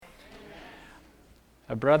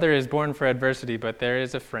A brother is born for adversity, but there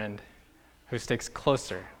is a friend who sticks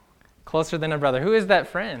closer than a brother. Who is that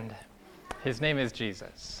friend? His name is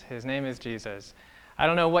Jesus. His name is Jesus. I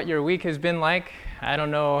don't know what your week has been like. I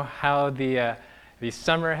don't know how the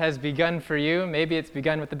summer has begun for you. Maybe it's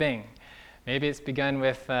begun with a bang. Maybe it's begun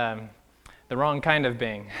with the wrong kind of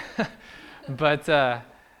bang. But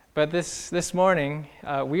this morning,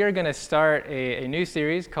 we are going to start a new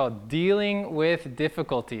series called Dealing with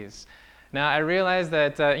Difficulties. Now, I realize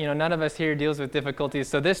that none of us here deals with difficulties,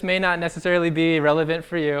 so this may not necessarily be relevant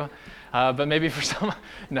for you, but maybe for some.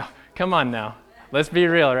 No, come on now. Let's be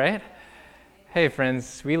real, right? Hey,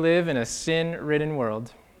 friends, we live in a sin-ridden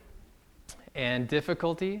world, and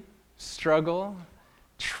difficulty, struggle,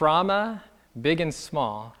 trauma, big and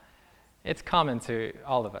small, it's common to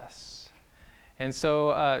all of us. And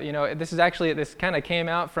so, this kind of came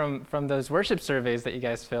out from those worship surveys that you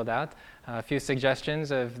guys filled out, a few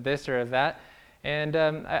suggestions of this or of that. And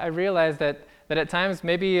I realized that at times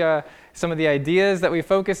maybe some of the ideas that we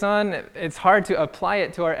focus on, it's hard to apply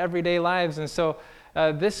it to our everyday lives. And so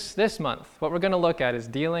this month, what we're going to look at is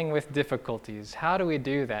dealing with difficulties. How do we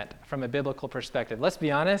do that from a biblical perspective? Let's be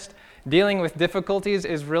honest, dealing with difficulties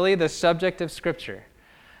is really the subject of Scripture.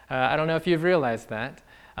 I don't know if you've realized that.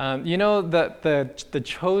 The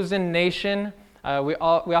chosen nation, we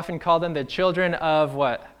often call them the children of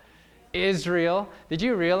what? Israel. Did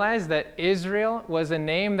you realize that Israel was a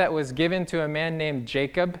name that was given to a man named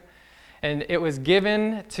Jacob? And it was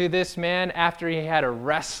given to this man after he had a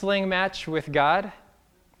wrestling match with God.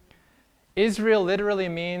 Israel literally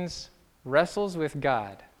means wrestles with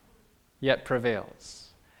God, yet prevails.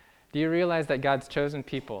 Do you realize that God's chosen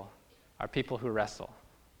people are people who wrestle?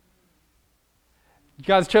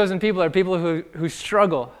 God's chosen people are people who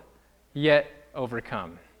struggle, yet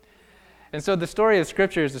overcome. And so the story of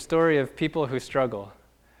Scripture is the story of people who struggle.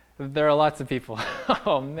 There are lots of people.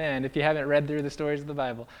 Oh man, if you haven't read through the stories of the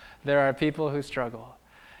Bible, there are people who struggle.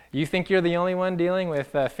 You think you're the only one dealing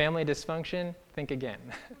with family dysfunction? Think again.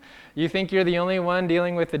 You think you're the only one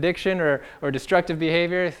dealing with addiction or destructive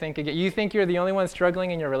behavior? Think again. You think you're the only one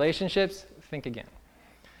struggling in your relationships? Think again.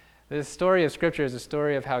 The story of Scripture is a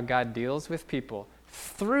story of how God deals with people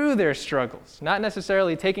through their struggles, not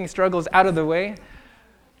necessarily taking struggles out of the way,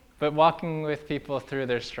 but walking with people through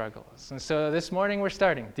their struggles. And so this morning we're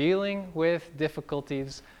starting Dealing with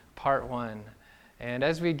Difficulties, Part 1. And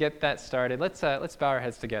as we get that started, let's bow our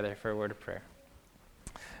heads together for a word of prayer.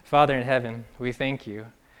 Father in heaven, we thank you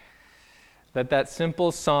that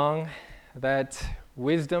simple song, that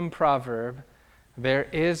wisdom proverb, there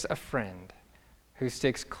is a friend who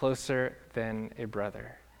sticks closer than a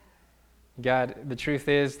brother. God, the truth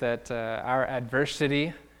is that our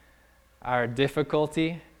adversity, our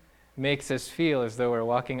difficulty, makes us feel as though we're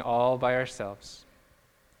walking all by ourselves.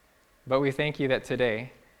 But we thank you that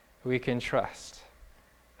today we can trust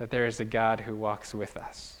that there is a God who walks with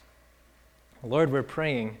us. Lord, we're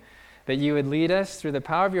praying that you would lead us through the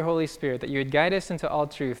power of your Holy Spirit, that you would guide us into all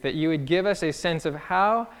truth, that you would give us a sense of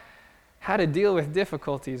how to deal with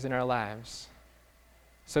difficulties in our lives.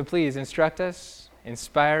 So please instruct us,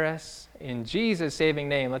 inspire us. In Jesus' saving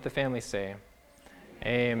name, let the family say,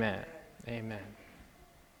 Amen. Amen.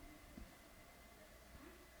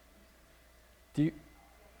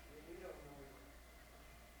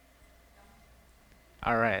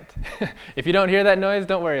 All right. If you don't hear that noise,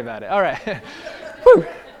 don't worry about it. All right. Whew.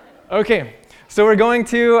 Okay. So we're going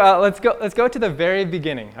to let's go to the very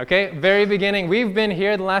beginning. Okay, very beginning. We've been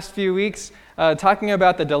here the last few weeks talking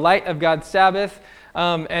about the delight of God's Sabbath,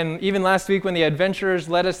 and even last week when the adventurers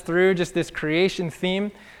led us through just this creation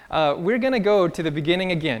theme, we're going to go to the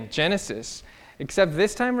beginning again, Genesis. Except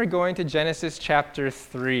this time we're going to Genesis chapter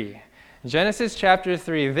 3. Genesis chapter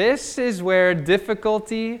 3. This is where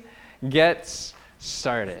difficulty gets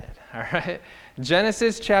started. All right?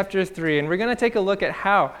 Genesis chapter 3. And we're going to take a look at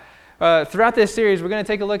how, throughout this series, we're going to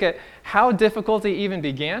take a look at how difficulty even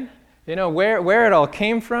began, where it all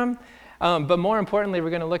came from. But more importantly,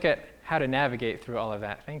 we're going to look at how to navigate through all of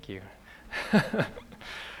that. Thank you.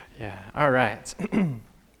 Yeah. All right.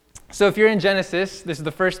 So if you're in Genesis, this is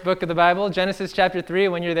the first book of the Bible, Genesis chapter 3.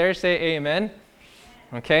 When you're there, say amen.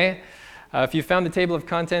 Okay? If you found the table of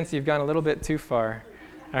contents, you've gone a little bit too far.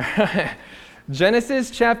 All right. Genesis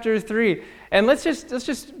chapter 3. And let's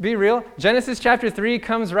just be real. Genesis chapter 3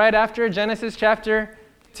 comes right after Genesis chapter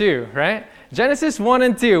 2, right? Genesis 1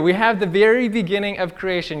 and 2, we have the very beginning of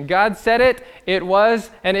creation. God said it, it was,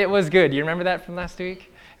 and it was good. You remember that from last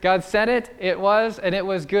week? God said it was, and it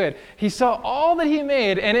was good. He saw all that he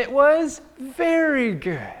made, and it was very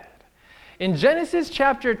good. In Genesis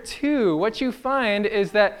chapter 2, what you find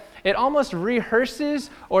is that it almost rehearses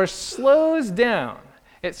or slows down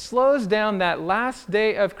It slows down that last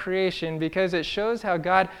day of creation because it shows how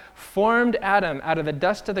God formed Adam out of the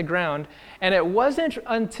dust of the ground, and it wasn't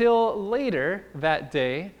until later that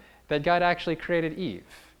day that God actually created Eve.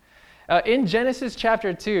 In Genesis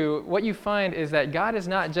chapter 2, what you find is that God is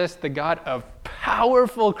not just the God of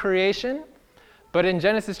powerful creation, but in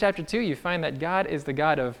Genesis chapter 2, you find that God is the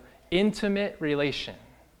God of intimate relation.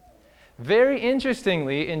 Very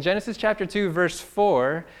interestingly, in Genesis chapter 2, verse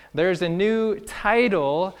 4, there's a new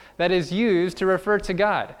title that is used to refer to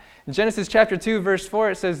God. In Genesis chapter 2, verse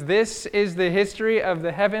 4, it says, "This is the history of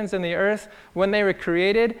the heavens and the earth when they were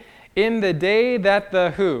created, in the day that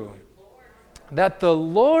the" who? That the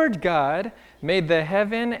Lord God made the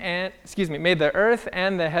earth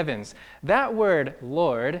and the heavens. That word,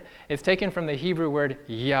 Lord, is taken from the Hebrew word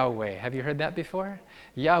Yahweh. Have you heard that before?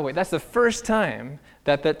 Yahweh. That's the first time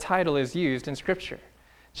that that title is used in Scripture.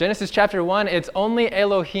 Genesis chapter 1, it's only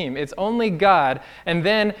Elohim. It's only God. And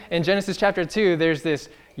then in Genesis chapter 2, there's this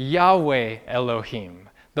Yahweh Elohim,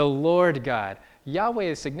 the Lord God. Yahweh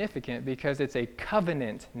is significant because it's a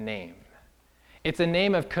covenant name. It's a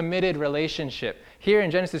name of committed relationship. Here in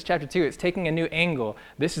Genesis chapter 2, it's taking a new angle.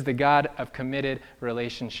 This is the God of committed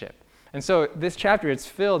relationship. And so this chapter, it's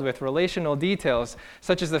filled with relational details,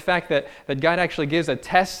 such as the fact that God actually gives a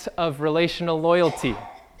test of relational loyalty.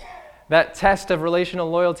 That test of relational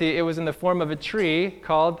loyalty, it was in the form of a tree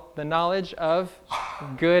called the knowledge of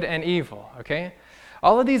good and evil, okay?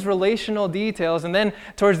 All of these relational details, and then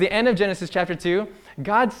towards the end of Genesis chapter 2,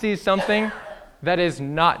 God sees something that is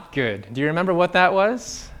not good. Do you remember what that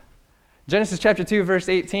was? Genesis chapter 2, verse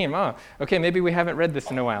 18. Oh, okay, maybe we haven't read this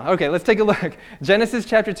in a while. Okay, let's take a look. Genesis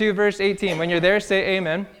chapter 2, verse 18. When you're there, say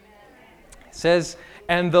amen. It says,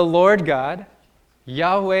 "And the Lord God,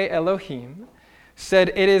 Yahweh Elohim, said,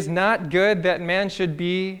 'It is not good that man should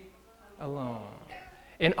be alone.'"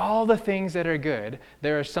 In all the things that are good,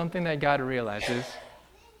 there is something that God realizes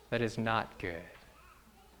that is not good.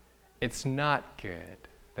 It's not good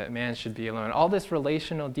that man should be alone. All this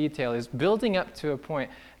relational detail is building up to a point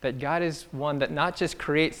that God is one that not just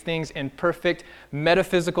creates things in perfect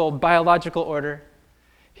metaphysical, biological order,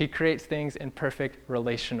 he creates things in perfect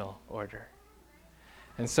relational order.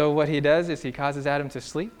 And so what he does is he causes Adam to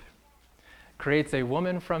sleep, creates a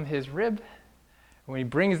woman from his rib. When he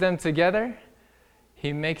brings them together,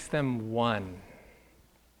 he makes them one,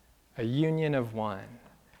 a union of one.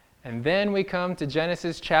 And then we come to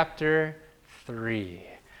Genesis chapter 3.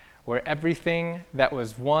 Where everything that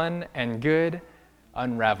was one and good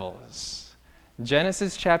unravels.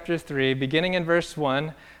 Genesis chapter 3, beginning in verse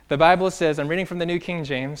 1, the Bible says, I'm reading from the New King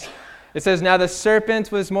James, it says, "Now the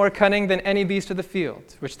serpent was more cunning than any beast of the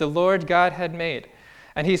field, which the Lord God had made.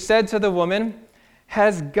 And he said to the woman,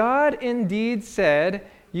 'Has God indeed said,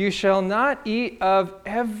 you shall not eat of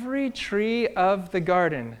every tree of the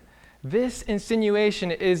garden?'" This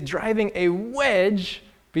insinuation is driving a wedge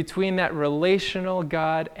between that relational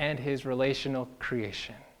God and his relational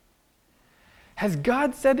creation. Has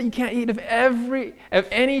God said that you can't eat of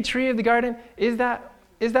any tree of the garden? Is that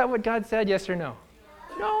what God said, yes or no?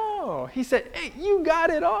 No. He said, hey, you got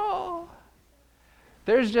it all.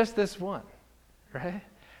 There's just this one, right?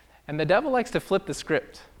 And the devil likes to flip the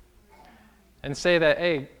script and say that,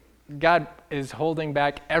 hey, God is holding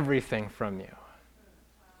back everything from you.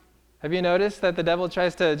 Have you noticed that the devil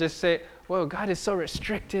tries to just say, whoa, God is so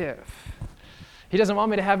restrictive. He doesn't want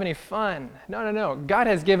me to have any fun. No. God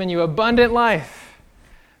has given you abundant life.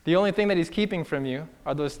 The only thing that he's keeping from you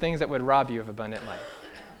are those things that would rob you of abundant life.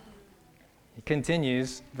 He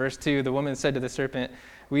continues, verse 2, "The woman said to the serpent,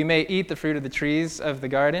 'We may eat the fruit of the trees of the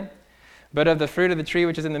garden, but of the fruit of the tree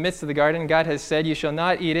which is in the midst of the garden, God has said, you shall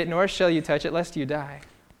not eat it, nor shall you touch it, lest you die.'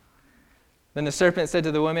 Then the serpent said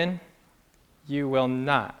to the woman, 'You will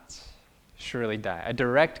not surely die.'" A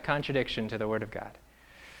direct contradiction to the word of God.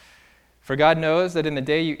 "For God knows that in the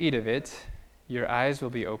day you eat of it, your eyes will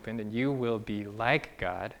be opened, and you will be like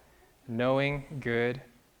God, knowing good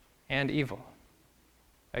and evil."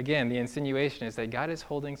 Again, the insinuation is that God is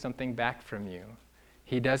holding something back from you.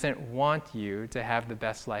 He doesn't want you to have the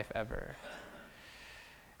best life ever.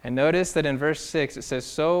 And notice that in verse 6 it says,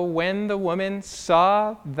 "So when the woman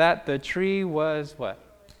saw that the tree was" what?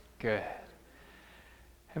 Good.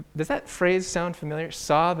 Does that phrase sound familiar?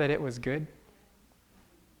 Saw that it was good?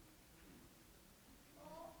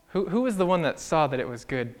 Who was the one that saw that it was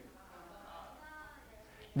good?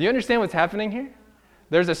 Do you understand what's happening here?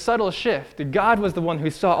 There's a subtle shift. God was the one who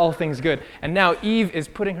saw all things good, and now Eve is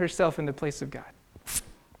putting herself in the place of God.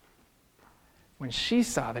 When she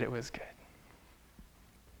saw that it was good,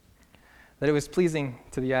 that it was pleasing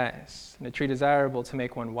to the eyes, and a tree desirable to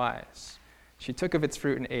make one wise, She took of its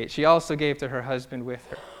fruit and ate. She also gave to her husband with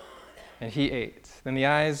her, and he ate. Then the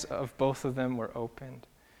eyes of both of them were opened,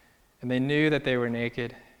 and they knew that they were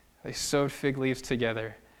naked. They sewed fig leaves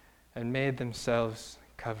together and made themselves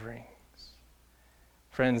coverings.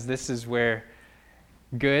 Friends, this is where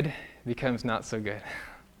good becomes not so good.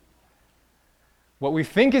 What we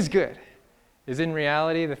think is good is in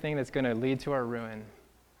reality the thing that's going to lead to our ruin.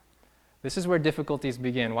 This is where difficulties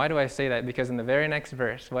begin. Why do I say that? Because in the very next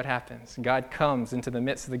verse, what happens? God comes into the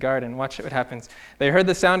midst of the garden. Watch what happens. They heard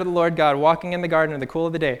the sound of the Lord God walking in the garden in the cool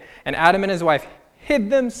of the day, and Adam and his wife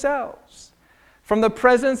hid themselves from the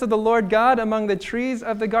presence of the Lord God among the trees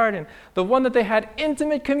of the garden, the one that they had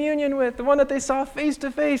intimate communion with, the one that they saw face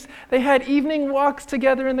to face. They had evening walks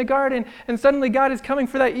together in the garden, and suddenly God is coming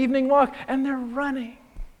for that evening walk, and they're running.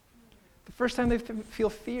 The first time they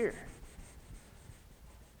feel fear.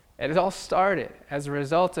 It all started as a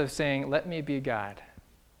result of saying, let me be God.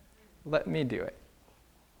 Let me do it.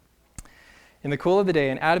 In the cool of the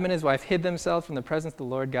day, and Adam and his wife hid themselves from the presence of the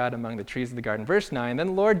Lord God among the trees of the garden. Verse 9, then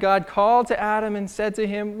the Lord God called to Adam and said to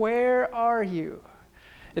him, where are you?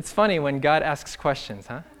 It's funny when God asks questions,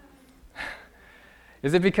 huh?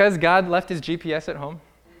 Is it because God left his GPS at home?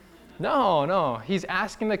 No. He's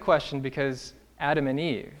asking the question because Adam and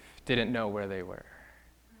Eve didn't know where they were.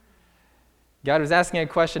 God was asking a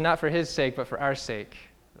question not for his sake, but for our sake.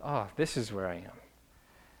 Oh, this is where I am.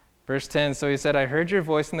 Verse 10, so he said, I heard your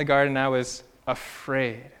voice in the garden, and I was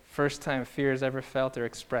afraid. First time fear is ever felt or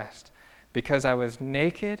expressed. Because I was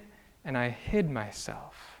naked, and I hid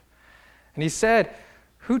myself. And he said,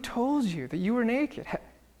 who told you that you were naked?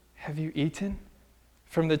 Have you eaten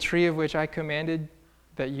from the tree of which I commanded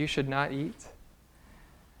that you should not eat?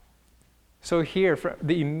 So here, for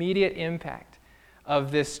the immediate impact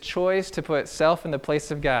of this choice to put self in the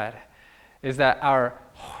place of God is that our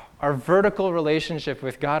vertical relationship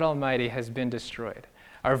with God Almighty has been destroyed.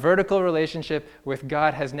 Our vertical relationship with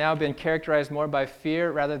God has now been characterized more by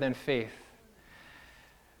fear rather than faith.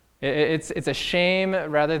 It's a shame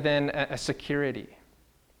rather than a security.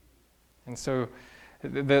 And so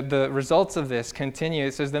the results of this continue.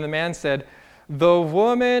 It says, then the man said, the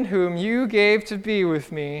woman whom you gave to be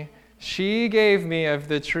with me, she gave me of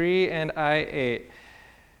the tree and I ate.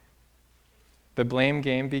 The blame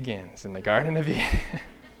game begins in the Garden of Eden.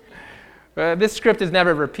 This script is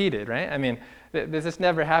never repeated, right? I mean, this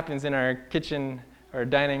never happens in our kitchen or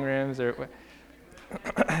dining rooms.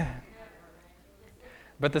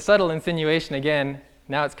 But the subtle insinuation, again,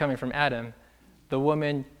 now it's coming from Adam, the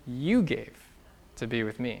woman you gave to be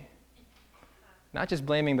with me. Not just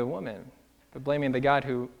blaming the woman, but blaming the God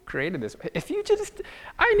who created this.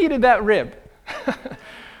 I needed that rib.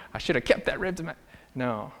 I should have kept that rib to my...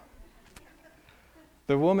 No.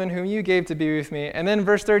 The woman whom you gave to be with me. And then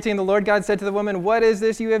verse 13, the Lord God said to the woman, what is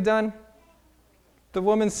this you have done? The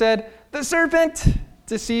woman said, the serpent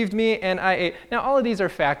deceived me and I ate. Now all of these are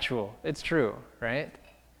factual. It's true, right?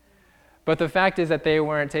 But the fact is that they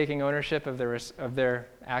weren't taking ownership of their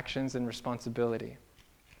actions and responsibility.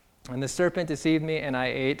 And the serpent deceived me and I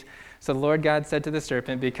ate. So the Lord God said to the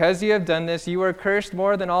serpent, because you have done this, you are cursed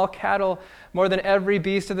more than all cattle, more than every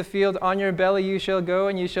beast of the field. On your belly you shall go,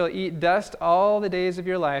 and you shall eat dust all the days of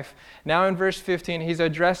your life. Now in verse 15, he's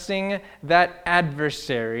addressing that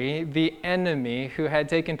adversary, the enemy who had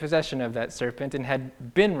taken possession of that serpent and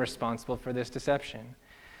had been responsible for this deception.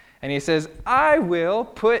 And he says, I will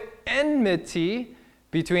put enmity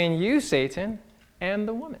between you, Satan, and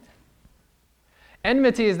the woman.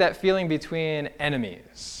 Enmity is that feeling between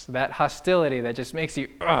enemies, that hostility that just makes you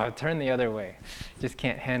turn the other way. Just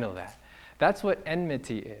can't handle that. That's what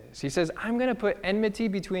enmity is. He says, I'm going to put enmity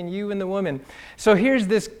between you and the woman. So here's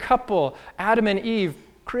this couple, Adam and Eve,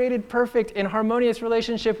 created perfect in harmonious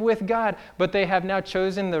relationship with God, but they have now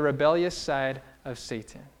chosen the rebellious side of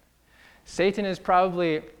Satan. Satan is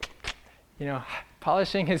probably,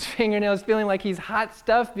 polishing his fingernails, feeling like he's hot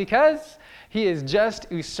stuff because he has just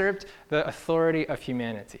usurped the authority of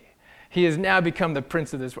humanity. He has now become the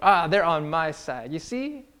prince of this world. They're on my side. You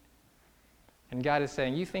see? And God is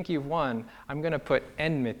saying, you think you've won. I'm going to put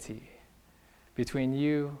enmity between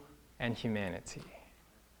you and humanity.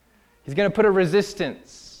 He's going to put a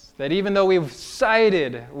resistance that even though we've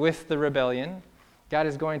sided with the rebellion, God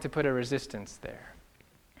is going to put a resistance there.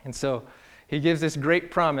 And so he gives this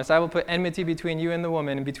great promise. I will put enmity between you and the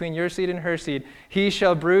woman, and between your seed and her seed. He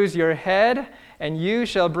shall bruise your head, and you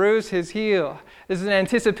shall bruise his heel. This is an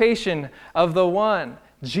anticipation of the one,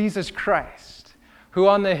 Jesus Christ, who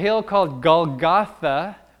on the hill called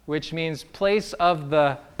Golgotha, which means place of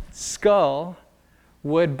the skull,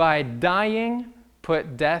 would by dying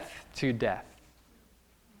put death to death.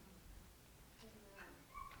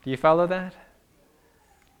 Do you follow that?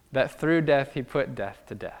 that through death he put death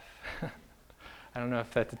to death. I don't know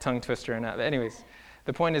if that's a tongue twister or not, but anyways,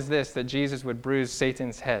 the point is this, that Jesus would bruise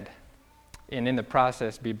Satan's head and in the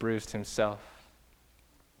process be bruised himself.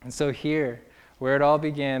 And so here, where it all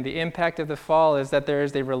began, the impact of the fall is that there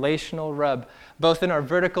is a relational rub, both in our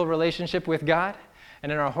vertical relationship with God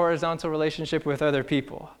and in our horizontal relationship with other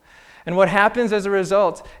people. And what happens as a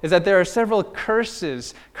result is that there are several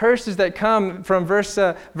curses that come from verse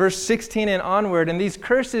 16 and onward, and these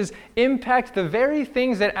curses impact the very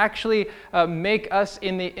things that actually make us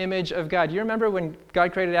in the image of God. You remember when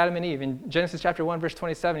God created Adam and Eve, in Genesis chapter 1, verse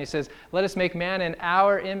 27, he says, let us make man in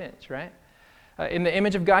our image, right? In the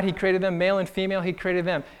image of God, he created them, male and female, he created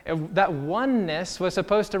them. That oneness was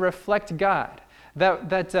supposed to reflect God.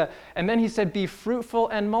 And then he said, be fruitful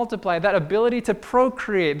and multiply. That ability to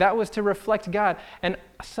procreate, that was to reflect God. And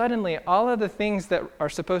suddenly, all of the things that are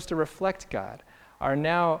supposed to reflect God are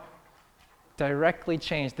now directly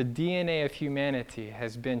changed. The DNA of humanity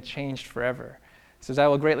has been changed forever. It says, I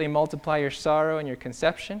will greatly multiply your sorrow and your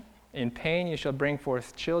conception. In pain you shall bring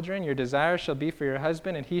forth children. Your desire shall be for your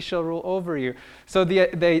husband, and he shall rule over you. So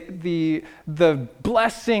the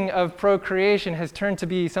blessing of procreation has turned to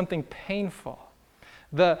be something painful.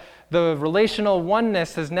 The relational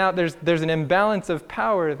oneness has now, there's an imbalance of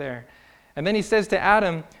power there. And then he says to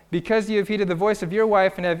Adam, because you have heeded the voice of your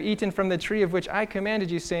wife and have eaten from the tree of which I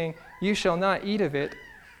commanded you, saying, you shall not eat of it,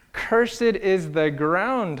 cursed is the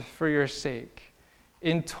ground for your sake.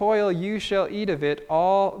 In toil you shall eat of it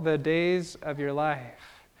all the days of your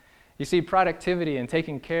life. You see, productivity and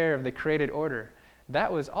taking care of the created order,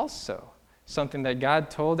 that was also something that God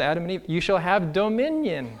told Adam and Eve. You shall have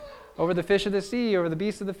dominion over the fish of the sea, over the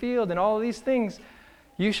beasts of the field, and all of these things.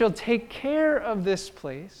 You shall take care of this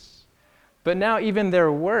place. But now even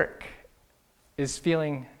their work is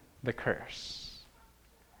feeling the curse.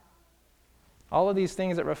 All of these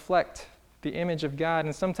things that reflect the image of God.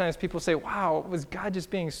 And sometimes people say, wow, was God just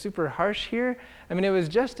being super harsh here? I mean, it was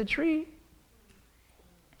just a tree.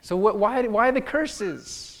 So why the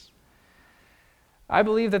curses? I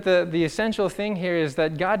believe that the essential thing here is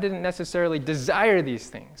that God didn't necessarily desire these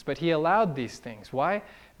things, but he allowed these things. Why?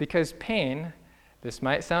 Because pain, this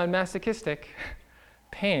might sound masochistic,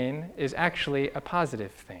 pain is actually a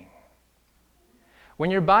positive thing. When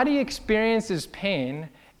your body experiences pain,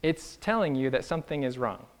 it's telling you that something is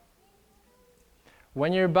wrong.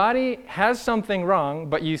 When your body has something wrong,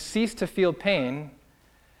 but you cease to feel pain,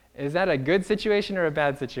 is that a good situation or a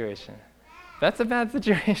bad situation? That's a bad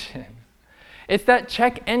situation. It's that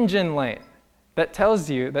check engine light that tells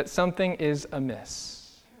you that something is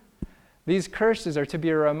amiss. These curses are to be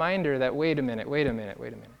a reminder that, wait a minute.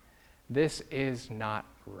 This is not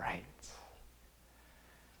right.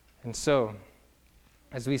 And so,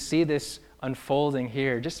 as we see this unfolding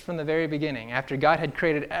here, just from the very beginning, after God had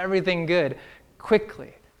created everything good,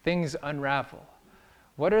 quickly things unravel.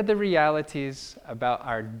 What are the realities about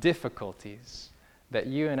our difficulties that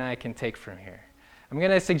you and I can take from here? I'm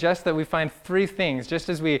going to suggest that we find three things, just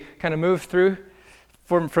as we kind of move through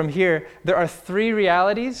from here. There are three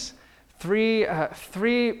realities, new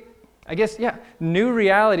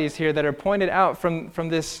realities here that are pointed out from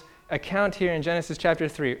this account here in Genesis chapter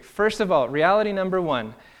 3. First of all, reality number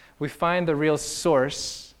one, we find the real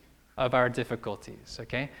source of our difficulties,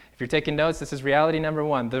 okay? If you're taking notes, this is reality number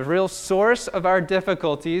one. The real source of our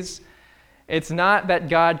difficulties, it's not that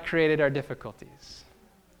God created our difficulties.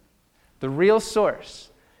 The real source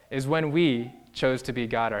is when we chose to be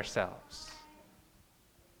God ourselves.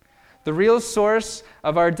 The real source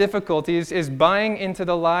of our difficulties is buying into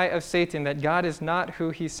the lie of Satan that God is not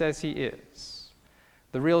who he says he is.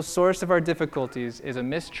 The real source of our difficulties is a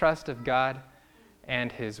mistrust of God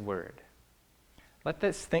and his word. Let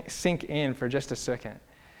this sink in for just a second.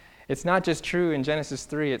 It's not just true in Genesis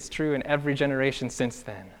 3, it's true in every generation since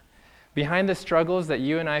then. Behind the struggles that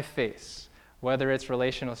you and I face, whether it's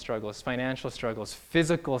relational struggles, financial struggles,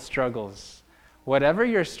 physical struggles, whatever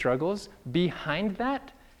your struggles, behind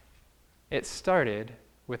that, it started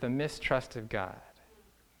with a mistrust of God.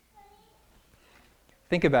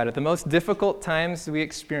 Think about it. The most difficult times we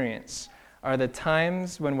experience are the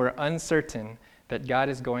times when we're uncertain that God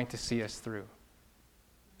is going to see us through.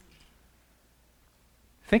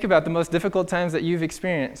 Think about the most difficult times that you've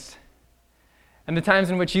experienced and the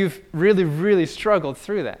times in which you've really, really struggled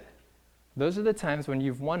through that. Those are the times when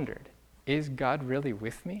you've wondered, is God really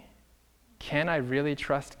with me? Can I really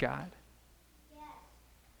trust God? Yes.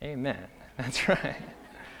 Amen. That's right.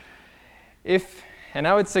 And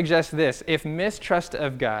I would suggest this, if mistrust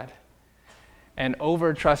of God and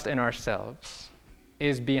overtrust in ourselves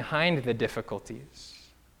is behind the difficulties,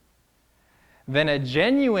 then a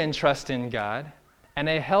genuine trust in God And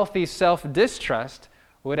a healthy self-distrust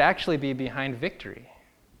would actually be behind victory.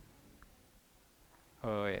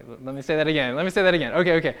 Oh, wait, let me say that again.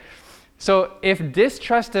 Okay. So if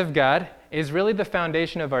distrust of God is really the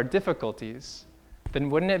foundation of our difficulties, then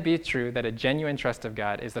wouldn't it be true that a genuine trust of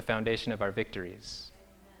God is the foundation of our victories?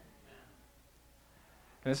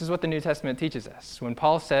 And this is what the New Testament teaches us. When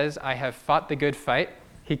Paul says, I have fought the good fight,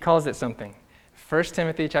 he calls it something. 1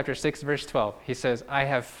 Timothy chapter 6, verse 12, he says, I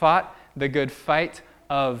have fought the good fight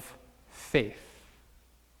of faith.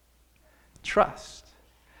 Trust.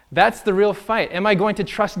 That's the real fight. Am I going to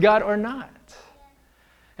trust God or not?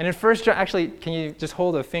 And in 1 John, actually, can you just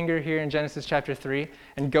hold a finger here in Genesis chapter 3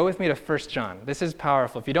 and go with me to 1 John? This is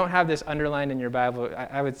powerful. If you don't have this underlined in your Bible,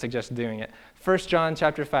 I would suggest doing it. 1 John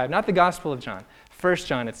chapter 5, not the Gospel of John. 1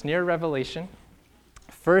 John, it's near Revelation.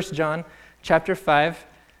 1 John chapter 5,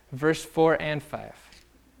 verse 4 and 5.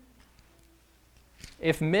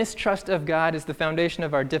 If mistrust of God is the foundation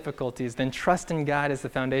of our difficulties, then trust in God is the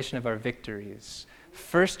foundation of our victories.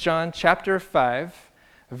 1 John chapter 5,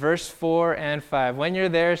 verse 4 and 5. When you're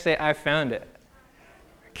there, say, I found it.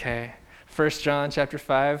 Okay. 1 John chapter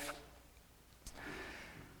 5.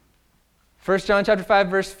 1 John chapter 5,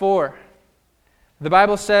 verse 4. The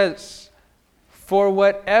Bible says, for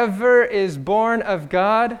whatever is born of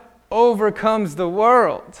God overcomes the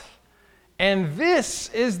world. And this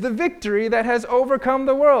is the victory that has overcome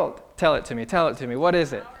the world. Tell it to me. What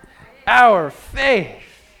is it? Our faith.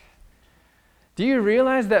 Do you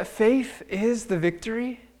realize that faith is the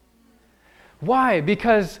victory? Why?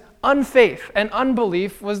 Because unfaith and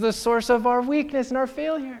unbelief was the source of our weakness and our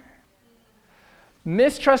failure.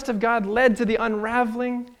 Mistrust of God led to the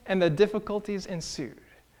unraveling, and the difficulties ensued.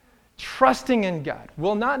 Trusting in God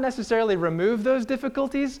will not necessarily remove those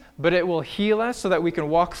difficulties, but it will heal us so that we can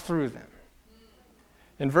walk through them.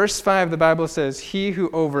 In verse 5, the Bible says, he who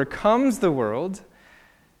overcomes the world,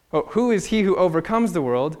 who is he who overcomes the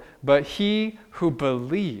world, but he who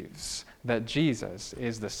believes that Jesus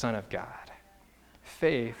is the Son of God.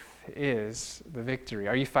 Faith is the victory.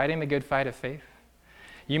 Are you fighting the good fight of faith?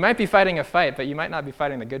 You might be fighting a fight, but you might not be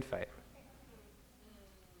fighting the good fight.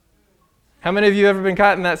 How many of you have ever been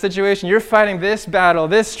caught in that situation? You're fighting this battle,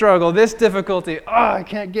 this struggle, this difficulty. Oh, I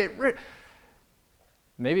can't get rid.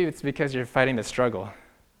 Maybe it's because you're fighting the struggle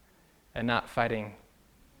and not fighting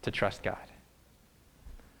to trust God.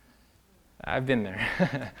 I've been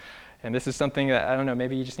there. And this is something that, I don't know,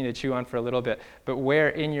 maybe you just need to chew on for a little bit. But where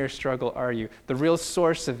in your struggle are you? The real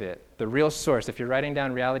source of it, if you're writing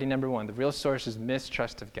down reality number 1, the real source is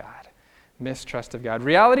mistrust of God. Mistrust of God.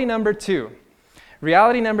 Reality number 2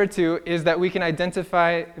 is that we can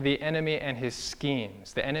identify the enemy and his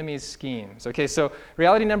schemes, the enemy's schemes. Okay, so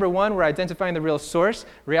reality number 1, we're identifying the real source.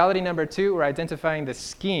 Reality number 2, we're identifying the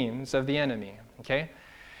schemes of the enemy. Okay?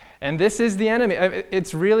 And this is the enemy.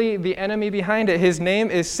 It's really the enemy behind it. His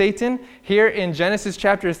name is Satan. Here in Genesis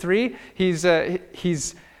chapter 3, he's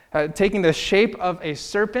taking the shape of a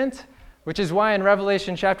serpent, which is why in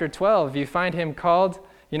Revelation chapter 12, you find him called,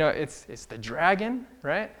 it's the dragon,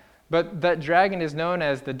 right? But that dragon is known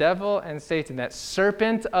as the devil and Satan, that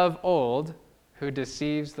serpent of old who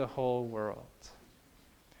deceives the whole world.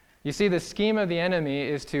 You see, the scheme of the enemy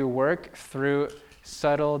is to work through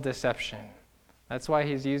subtle deception. That's why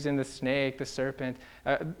he's using the snake, the serpent.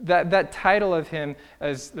 That title of him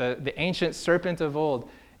as the ancient serpent of old,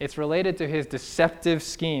 it's related to his deceptive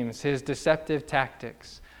schemes, his deceptive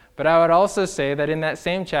tactics. But I would also say that in that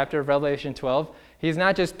same chapter of Revelation 12, he's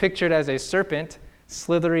not just pictured as a serpent,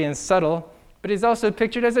 slithery and subtle, but he's also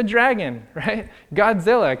pictured as a dragon, right?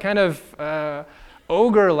 Godzilla, kind of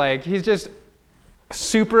ogre-like. He's just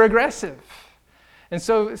super aggressive. And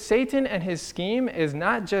so Satan and his scheme is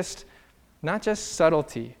not just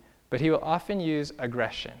subtlety, but he will often use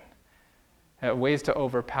aggression, ways to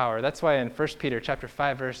overpower. That's why in 1 Peter chapter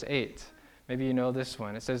 5, verse 8, maybe you know this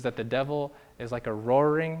one, it says that the devil is like a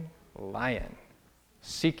roaring lion,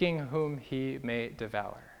 seeking whom he may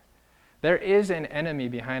devour. There is an enemy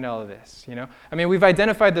behind all of this, we've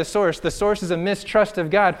identified the source. The source is a mistrust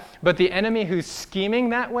of God, but the enemy who's scheming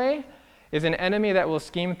that way is an enemy that will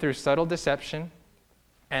scheme through subtle deception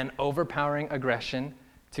and overpowering aggression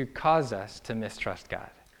to cause us to mistrust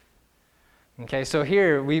God. Okay, so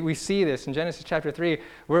here we see this in Genesis chapter 3.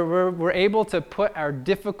 We're able to put our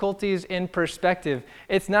difficulties in perspective.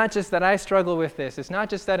 It's not just that I struggle with this. It's not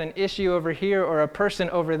just that an issue over here or a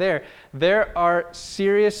person over there. There are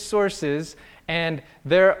serious sources and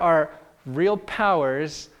there are real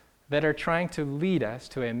powers that are trying to lead us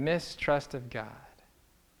to a mistrust of God.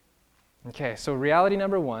 Okay, so reality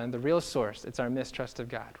number 1, the real source, it's our mistrust of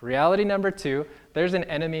God. Reality number 2, there's an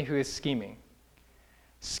enemy who is scheming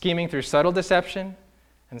through subtle deception,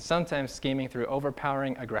 and sometimes scheming through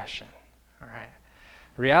overpowering aggression. All right.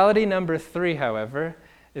 Reality number 3, however,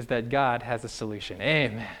 is that God has a solution.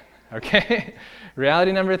 Amen. Okay?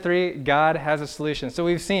 Reality number 3, God has a solution. So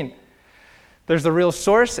we've seen there's the real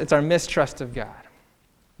source. It's our mistrust of God.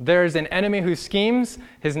 There's an enemy who schemes.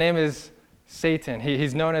 His name is Satan.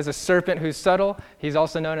 He's known as a serpent who's subtle. He's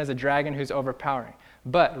also known as a dragon who's overpowering.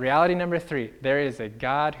 But reality number 3, there is a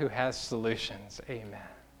God who has solutions. Amen.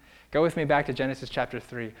 Go with me back to Genesis chapter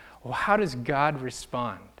 3. Well, how does God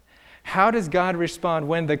respond? How does God respond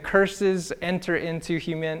when the curses enter into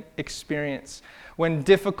human experience? When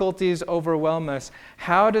difficulties overwhelm us?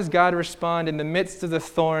 How does God respond in the midst of the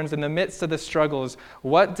thorns, in the midst of the struggles?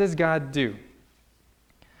 What does God do?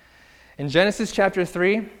 In Genesis chapter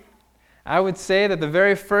 3, I would say that the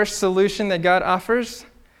very first solution that God offers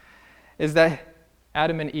is that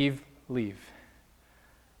Adam and Eve leave.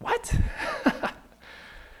 What?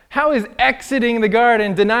 How is exiting the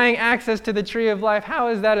garden, denying access to the tree of life, how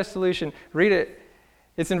is that a solution? Read it.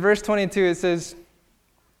 It's in verse 22. It says,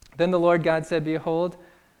 "Then the Lord God said, Behold,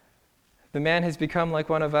 the man has become like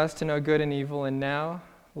one of us to know good and evil, and now,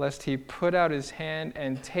 lest he put out his hand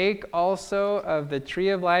and take also of the tree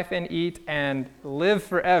of life and eat and live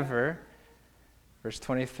forever." Verse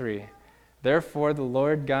 23, "Therefore the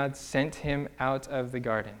Lord God sent him out of the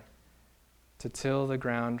garden to till the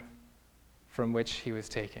ground from which he was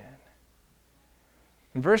taken."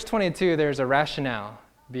 In verse 22, there's a rationale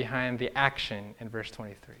behind the action in verse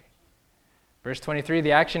 23. Verse 23,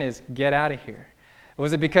 the action is get out of here.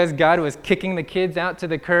 Was it because God was kicking the kids out to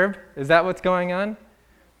the curb? Is that what's going on?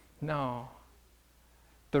 No.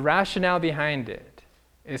 The rationale behind it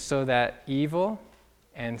is so that evil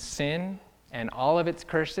and sin and all of its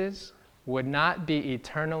curses would not be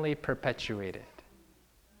eternally perpetuated.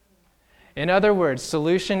 In other words,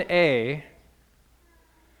 solution A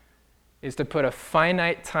is to put a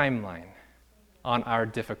finite timeline on our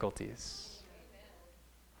difficulties.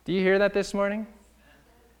 Do you hear that this morning?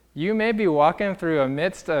 You may be walking through a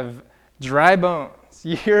midst of dry bones.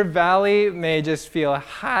 Your valley may just feel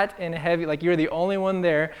hot and heavy, like you're the only one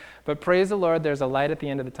there, but praise the Lord, there's a light at the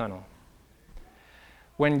end of the tunnel.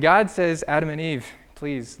 When God says, Adam and Eve,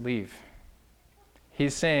 please leave,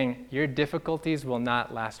 he's saying, your difficulties will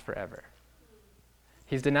not last forever.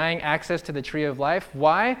 He's denying access to the tree of life.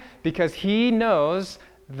 Why? Because he knows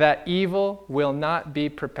that evil will not be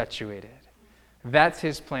perpetuated. That's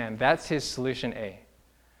his plan. That's his solution A.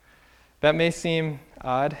 That may seem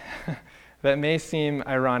odd. That may seem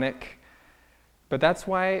ironic. But that's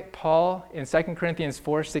why Paul, in 2 Corinthians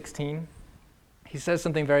 4:16, he says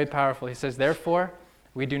something very powerful. He says, therefore,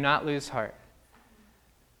 we do not lose heart.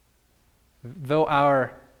 Though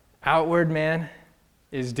our outward man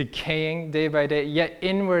is decaying day by day, yet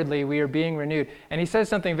inwardly we are being renewed. And he says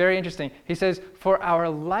something very interesting. He says, for our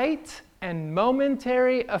light and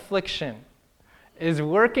momentary affliction is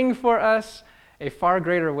working for us a far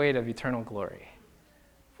greater weight of eternal glory.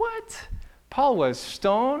 What? Paul was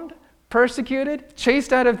stoned, persecuted,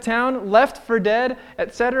 chased out of town, left for dead,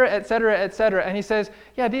 etc., etc., etc. And he says,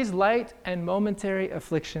 yeah, these light and momentary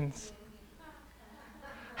afflictions.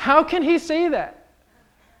 How can he say that?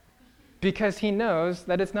 Because he knows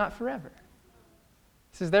that it's not forever.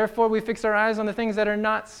 He says, therefore, we fix our eyes on the things that are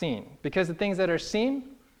not seen, because the things that are seen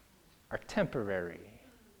are temporary.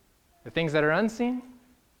 The things that are unseen,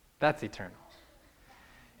 that's eternal.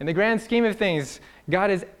 In the grand scheme of things, God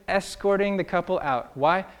is escorting the couple out.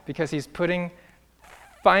 Why? Because he's putting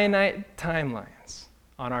finite timelines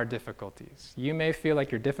on our difficulties. You may feel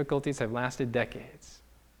like your difficulties have lasted decades,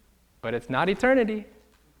 but it's not eternity.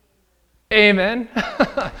 Amen.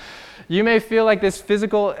 You may feel like this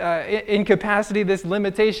physical incapacity, this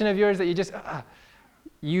limitation of yours that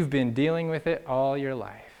you've been dealing with it all your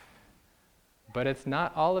life. But it's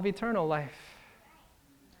not all of eternal life.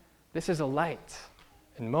 This is a light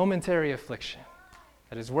and momentary affliction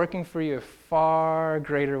that is working for you a far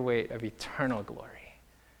greater weight of eternal glory.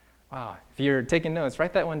 Wow. If you're taking notes,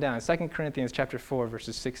 write that one down. 2 Corinthians chapter 4,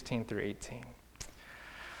 verses 16 through 18.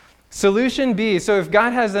 Solution B. So if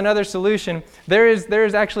God has another solution, there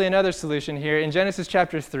is actually another solution here. In Genesis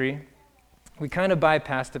chapter 3, we kind of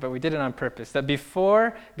bypassed it, but we did it on purpose. That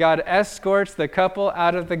before God escorts the couple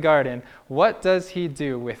out of the garden, what does he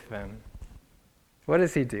do with them? What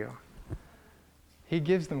does he do? He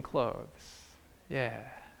gives them clothes. Yeah.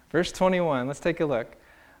 Verse 21, let's take a look.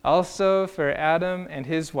 Also for Adam and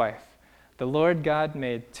his wife, the Lord God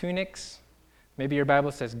made tunics. Maybe your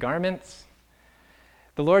Bible says garments.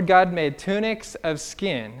 The Lord God made tunics of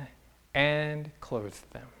skin and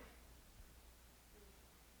clothed them.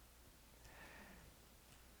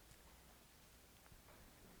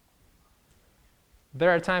 There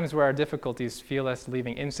are times where our difficulties feel us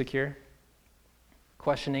leaving insecure,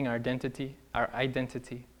 questioning our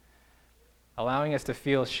identity, allowing us to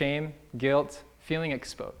feel shame, guilt, feeling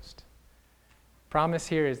exposed. Promise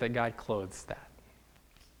here is that God clothes that.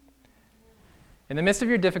 In the midst of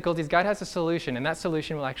your difficulties, God has a solution, and that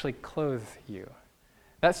solution will actually clothe you.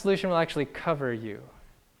 That solution will actually cover you.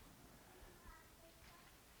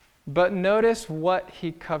 But notice what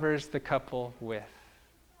he covers the couple with.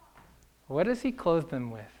 What does he clothe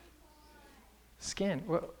them with? Skin.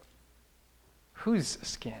 Whose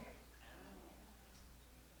skin?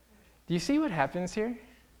 Do you see what happens here?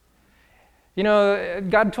 You know,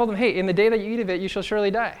 God told them, hey, in the day that you eat of it, you shall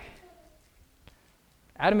surely die.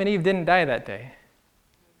 Adam and Eve didn't die that day,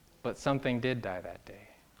 but something did die that day.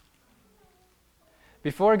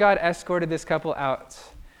 Before God escorted this couple out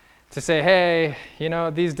to say, hey, you know,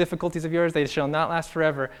 these difficulties of yours, they shall not last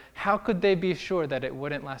forever, how could they be sure that it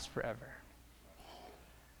wouldn't last forever?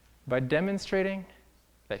 By demonstrating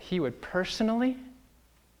that he would personally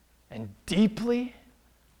and deeply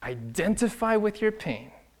identify with your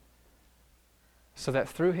pain so that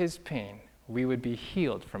through his pain, we would be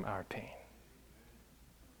healed from our pain.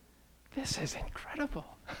 This is incredible.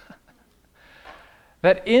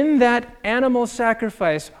 That in that animal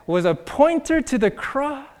sacrifice was a pointer to the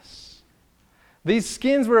cross. These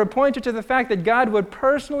skins were a pointer to the fact that God would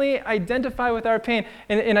personally identify with our pain.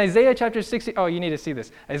 In Isaiah chapter 60, you need to see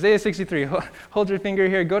this. Isaiah 63, hold your finger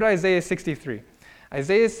here, go to Isaiah 63.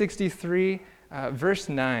 Isaiah 63, verse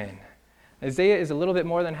 9. Isaiah is a little bit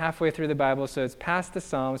more than halfway through the Bible, so it's past the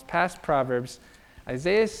Psalms, past Proverbs.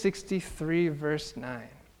 Isaiah 63, verse 9.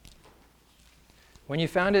 When you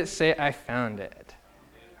found it, say, I found it.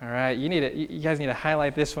 All right, you guys need to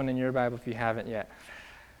highlight this one in your Bible if you haven't yet.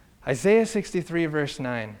 Isaiah 63, verse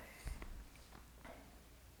 9.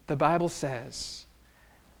 The Bible says,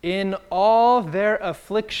 in all their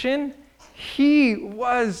affliction, he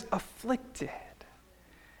was afflicted.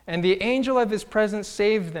 And the angel of his presence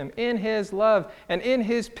saved them. In his love and in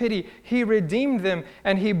his pity, he redeemed them,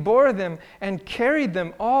 and he bore them and carried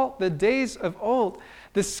them all the days of old.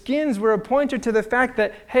 The skins were a pointer to the fact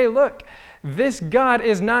that, hey, look, this God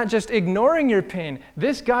is not just ignoring your pain.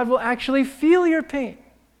 This God will actually feel your pain.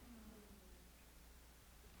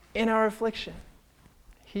 In our affliction,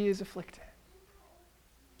 he is afflicted.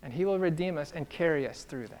 And he will redeem us and carry us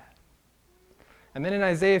through that. And then in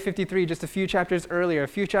Isaiah 53, just a few chapters earlier, a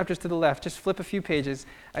few chapters to the left, just flip a few pages,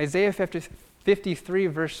 Isaiah 53,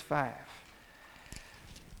 verse 5.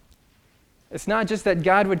 It's not just that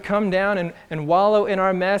God would come down and wallow in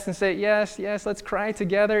our mess and say, yes, let's cry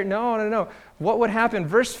together. No. What would happen?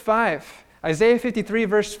 Verse 5, Isaiah 53,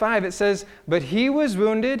 verse 5, it says, but he was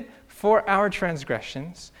wounded for our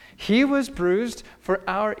transgressions. He was bruised for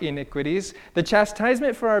our iniquities. The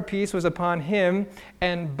chastisement for our peace was upon him,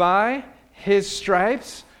 and by his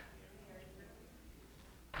stripes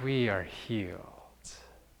we are healed.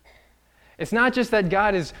 It's not just that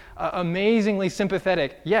God is amazingly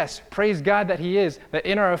sympathetic. Yes, praise God that he is, that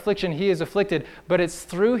in our affliction he is afflicted, but it's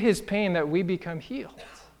through his pain that we become healed.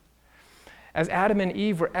 As Adam and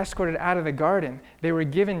Eve were escorted out of the garden, they were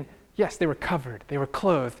given, yes, they were covered, they were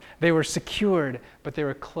clothed, they were secured, but they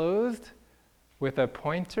were clothed with a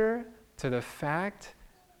pointer to the fact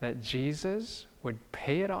that Jesus would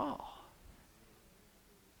pay it all.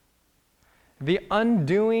 The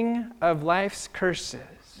undoing of life's curses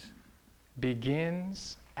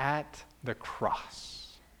begins at the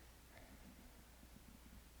cross.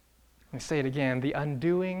 Let me say it again. The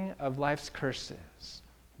undoing of life's curses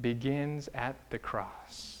begins at the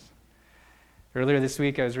cross. Earlier this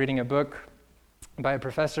week, I was reading a book by a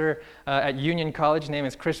professor at Union College. His name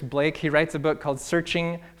is Chris Blake. He writes a book called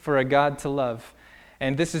Searching for a God to Love.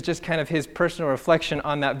 And this is just kind of his personal reflection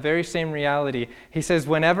on that very same reality. He says,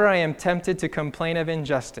 whenever I am tempted to complain of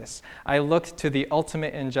injustice, I look to the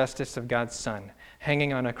ultimate injustice of God's Son,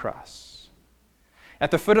 hanging on a cross. At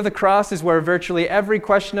the foot of the cross is where virtually every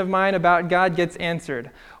question of mine about God gets answered.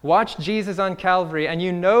 Watch Jesus on Calvary, and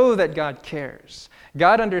you know that God cares.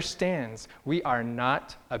 God understands. We are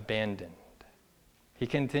not abandoned. He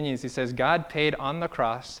continues, he says, God paid on the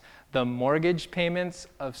cross the mortgage payments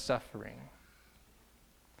of suffering.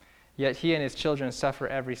 Yet he and his children suffer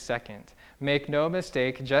every second. Make no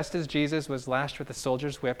mistake, just as Jesus was lashed with a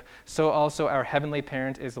soldier's whip, so also our heavenly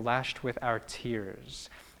parent is lashed with our tears.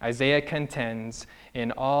 Isaiah contends,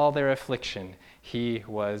 in all their affliction, he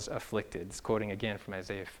was afflicted. It's quoting again from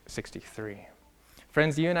Isaiah 63.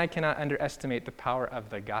 Friends, you and I cannot underestimate the power of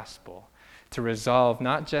the gospel to resolve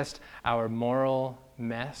not just our moral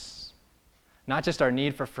mess, not just our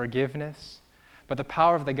need for forgiveness, but the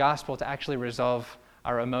power of the gospel to actually resolve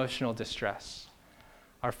our emotional distress.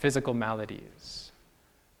 our physical maladies,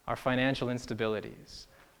 our financial instabilities.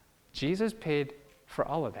 Jesus paid for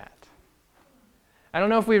all of that. I don't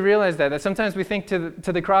know if we realize that sometimes we think to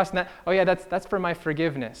the cross, and that, oh yeah, that's for my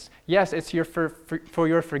forgiveness. Yes, it's for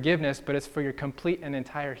your forgiveness, but it's for your complete and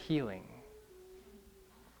entire healing.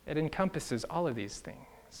 It encompasses all of these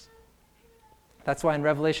things. That's why in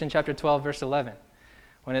Revelation chapter 12, verse 11,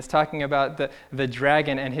 when it's talking about the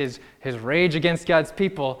dragon and his rage against God's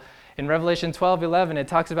people, in Revelation 12:11, it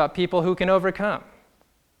talks about people who can overcome.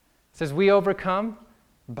 It says, we overcome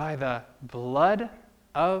by the blood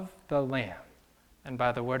of the Lamb and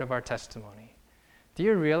by the word of our testimony. Do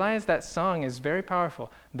you realize that song is very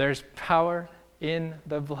powerful? There's power in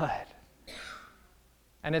the blood.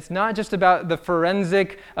 And it's not just about the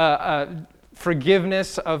forensic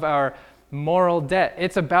forgiveness of our moral debt.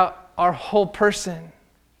 It's about our whole person.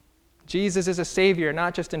 Jesus is a Savior,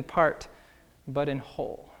 not just in part, but in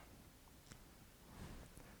whole.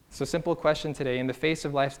 So, simple question today. In the face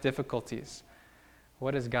of life's difficulties,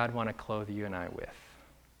 what does God want to clothe you and I with?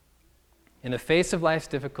 In the face of life's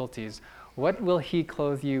difficulties, what will He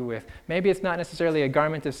clothe you with? Maybe it's not necessarily a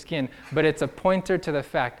garment of skin, but it's a pointer to the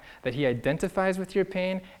fact that He identifies with your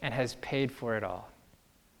pain and has paid for it all.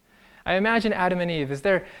 I imagine Adam and Eve. Is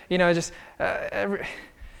there, can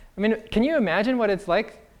you imagine what it's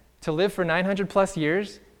like to live for 900 plus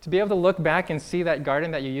years, to be able to look back and see that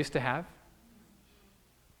garden that you used to have?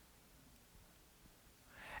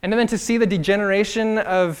 And then to see the degeneration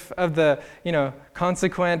of the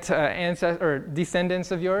consequent ancestors or descendants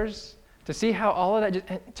of yours, to see how all of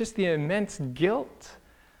that, just the immense guilt.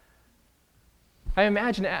 I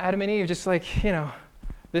imagine Adam and Eve just like,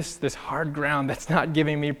 this hard ground that's not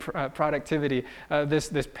giving me productivity,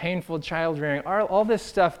 this painful child rearing, all this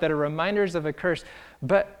stuff that are reminders of a curse.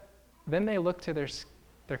 But then they look to their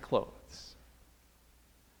clothes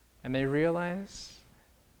and they realize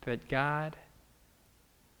that God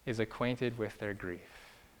is acquainted with their grief,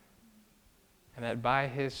 and that by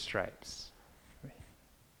His stripes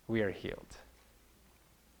we are healed.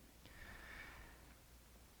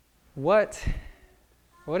 What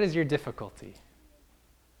is your difficulty?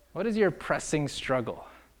 What is your pressing struggle?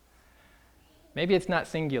 Maybe it's not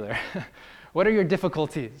singular. What are your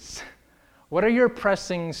difficulties? What are your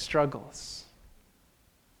pressing struggles?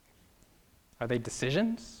 Are they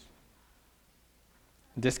decisions?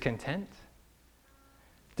 Discontent?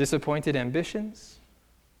 Disappointed ambitions,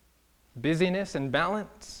 busyness and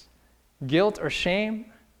balance, guilt or shame,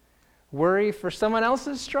 worry for someone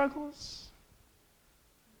else's struggles?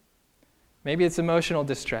 Maybe it's emotional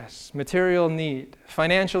distress, material need,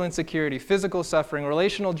 financial insecurity, physical suffering,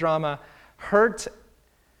 relational drama, hurt,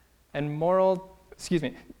 and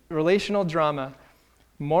relational drama,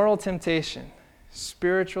 moral temptation,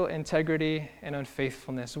 spiritual integrity, and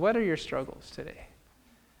unfaithfulness. What are your struggles today?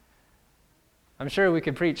 I'm sure we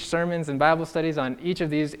could preach sermons and Bible studies on each of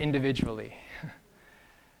these individually.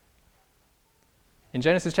 In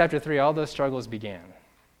Genesis chapter 3, all those struggles began.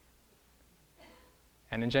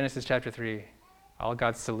 And in Genesis chapter 3, all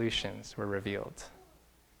God's solutions were revealed.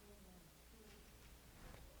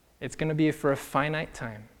 It's going to be for a finite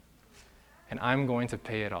time, and I'm going to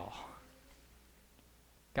pay it all.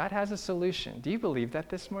 God has a solution. Do you believe that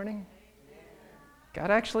this morning? God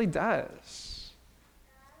actually does.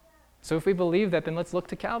 So if we believe that, then let's look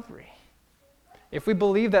to Calvary. If we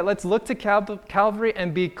believe that, let's look to Calvary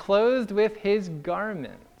and be clothed with His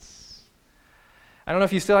garments. I don't know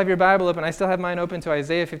if you still have your Bible open. I still have mine open to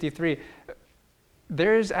Isaiah 53.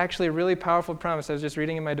 There's actually a really powerful promise. I was just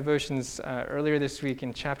reading in my devotions earlier this week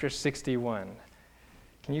in chapter 61.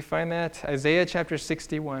 Can you find that? Isaiah chapter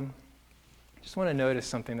 61. I just want to notice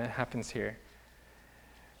something that happens here.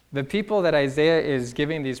 The people that Isaiah is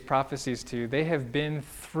giving these prophecies to, they have been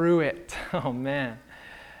through it. Oh man.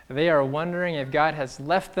 They are wondering if God has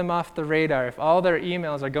left them off the radar, if all their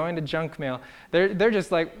emails are going to junk mail. They're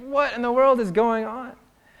just like, what in the world is going on?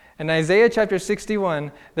 In Isaiah chapter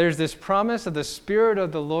 61, there's this promise of the Spirit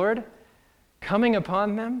of the Lord coming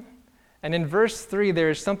upon them. And in verse 3,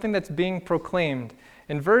 there's something that's being proclaimed.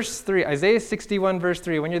 In verse 3, Isaiah 61, verse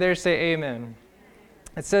 3, when you're there, say amen.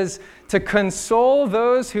 It says, to console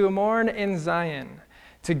those who mourn in Zion,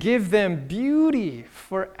 to give them beauty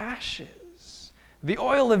for ashes, the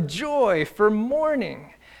oil of joy for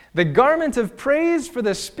mourning, the garment of praise for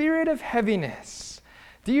the spirit of heaviness.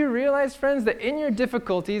 Do you realize, friends, that in your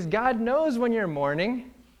difficulties, God knows when you're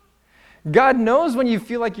mourning. God knows when you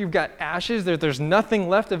feel like you've got ashes, that there's nothing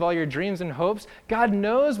left of all your dreams and hopes. God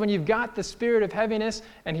knows when you've got the spirit of heaviness,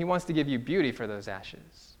 and He wants to give you beauty for those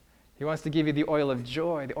ashes. He wants to give you the oil of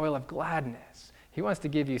joy, the oil of gladness. He wants to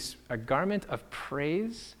give you a garment of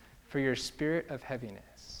praise for your spirit of heaviness.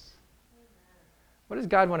 What does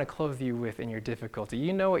God want to clothe you with in your difficulty?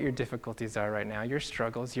 You know what your difficulties are right now, your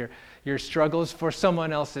struggles for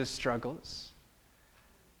someone else's struggles.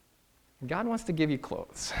 God wants to give you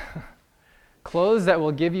clothes. Clothes that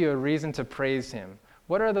will give you a reason to praise him.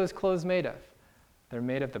 What are those clothes made of? They're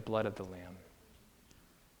made of the blood of the Lamb.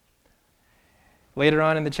 Later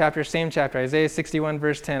on in the same chapter, Isaiah 61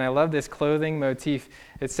 verse 10, I love this clothing motif.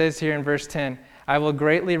 It says here in verse 10, I will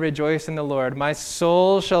greatly rejoice in the Lord. My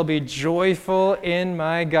soul shall be joyful in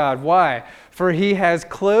my God. Why? For he has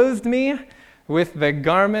clothed me with the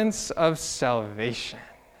garments of salvation.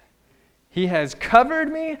 He has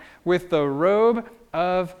covered me with the robe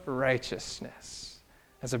of righteousness.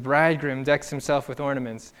 As a bridegroom decks himself with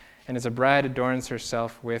ornaments, and as a bride adorns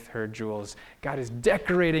herself with her jewels. God is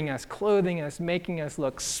decorating us, clothing us, making us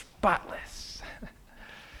look spotless.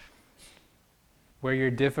 Where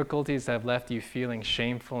your difficulties have left you feeling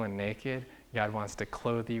shameful and naked, God wants to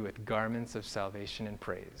clothe you with garments of salvation and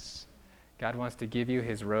praise. God wants to give you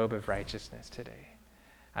his robe of righteousness today.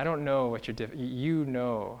 I don't know what you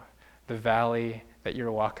know the valley that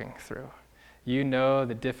you're walking through. You know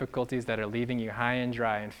the difficulties that are leaving you high and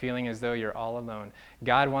dry and feeling as though you're all alone.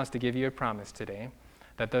 God wants to give you a promise today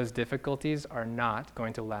that those difficulties are not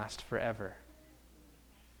going to last forever.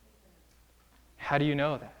 How do you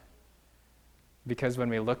know that? Because when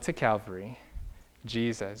we look to Calvary,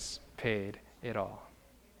 Jesus paid it all.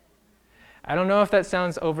 I don't know if that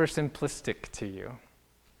sounds oversimplistic to you,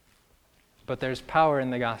 but there's power in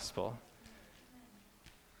the gospel.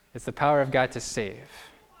 It's the power of God to save.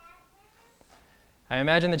 I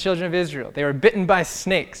imagine the children of Israel. They were bitten by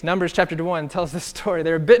snakes. Numbers chapter 1 tells the story.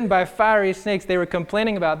 They were bitten by fiery snakes. They were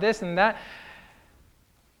complaining about this and that.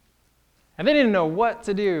 And they didn't know what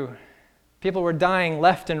to do. People were dying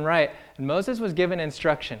left and right. And Moses was given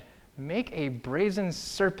instruction. Make a brazen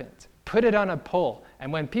serpent. Put it on a pole.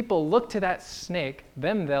 And when people look to that snake,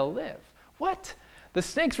 then they'll live. What? The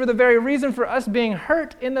snakes were the very reason for us being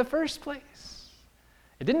hurt in the first place.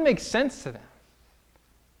 It didn't make sense to them.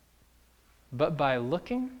 But by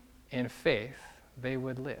looking in faith, they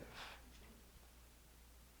would live.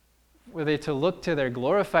 Were they to look to their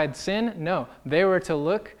glorified sin? No. They were to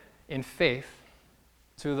look in faith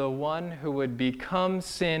to the one who would become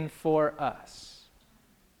sin for us,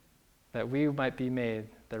 that we might be made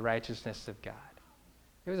the righteousness of God.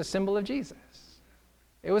 It was a symbol of Jesus.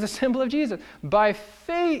 It was a symbol of Jesus. By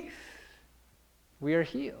faith, we are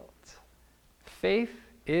healed. Faith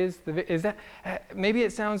is that, maybe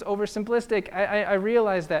it sounds oversimplistic. I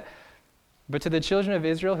realize that. But to the children of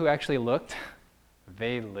Israel who actually looked,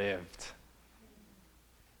 they lived.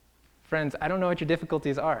 Friends, I don't know what your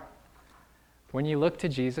difficulties are. When you look to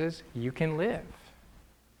Jesus, you can live.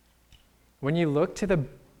 When you look to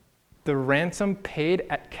the ransom paid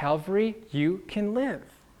at Calvary, you can live.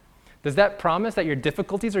 Does that promise that your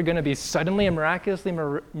difficulties are going to be suddenly and miraculously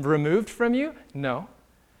removed from you? No.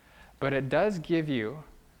 But it does give you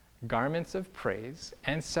garments of praise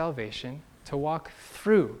and salvation to walk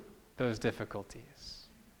through those difficulties.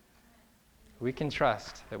 We can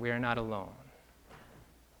trust that we are not alone.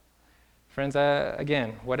 Friends,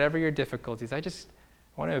 again, whatever your difficulties, I just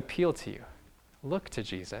want to appeal to you. Look to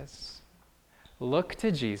Jesus. Look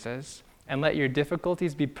to Jesus and let your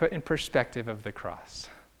difficulties be put in perspective of the cross.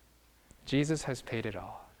 Jesus has paid it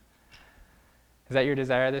all. Is that your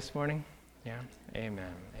desire this morning? Yeah?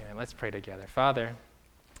 Amen. Amen. Let's pray together. Father,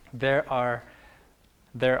 there are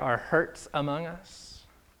hurts among us.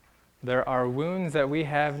 There are wounds that we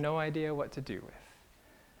have no idea what to do with.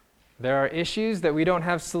 There are issues that we don't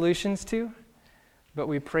have solutions to, but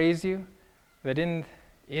we praise you that in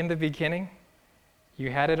the beginning, you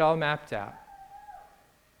had it all mapped out.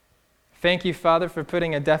 Thank you, Father, for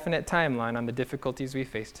putting a definite timeline on the difficulties we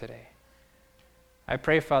face today. I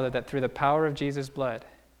pray, Father, that through the power of Jesus' blood,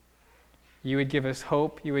 you would give us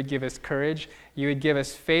hope, you would give us courage, you would give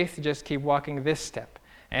us faith to just keep walking this step,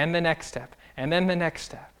 and the next step, and then the next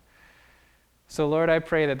step. So, Lord, I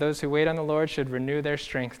pray that those who wait on the Lord should renew their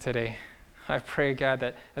strength today. I pray, God,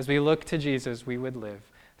 that as we look to Jesus, we would live.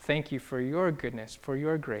 Thank you for your goodness, for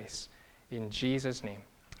your grace. In Jesus' name,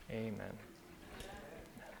 amen.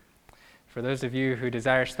 For those of you who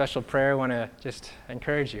desire special prayer, I want to just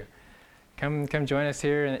encourage you. Come join us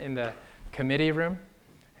here in the committee room,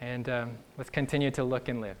 and let's continue to look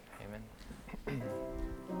and live. Amen.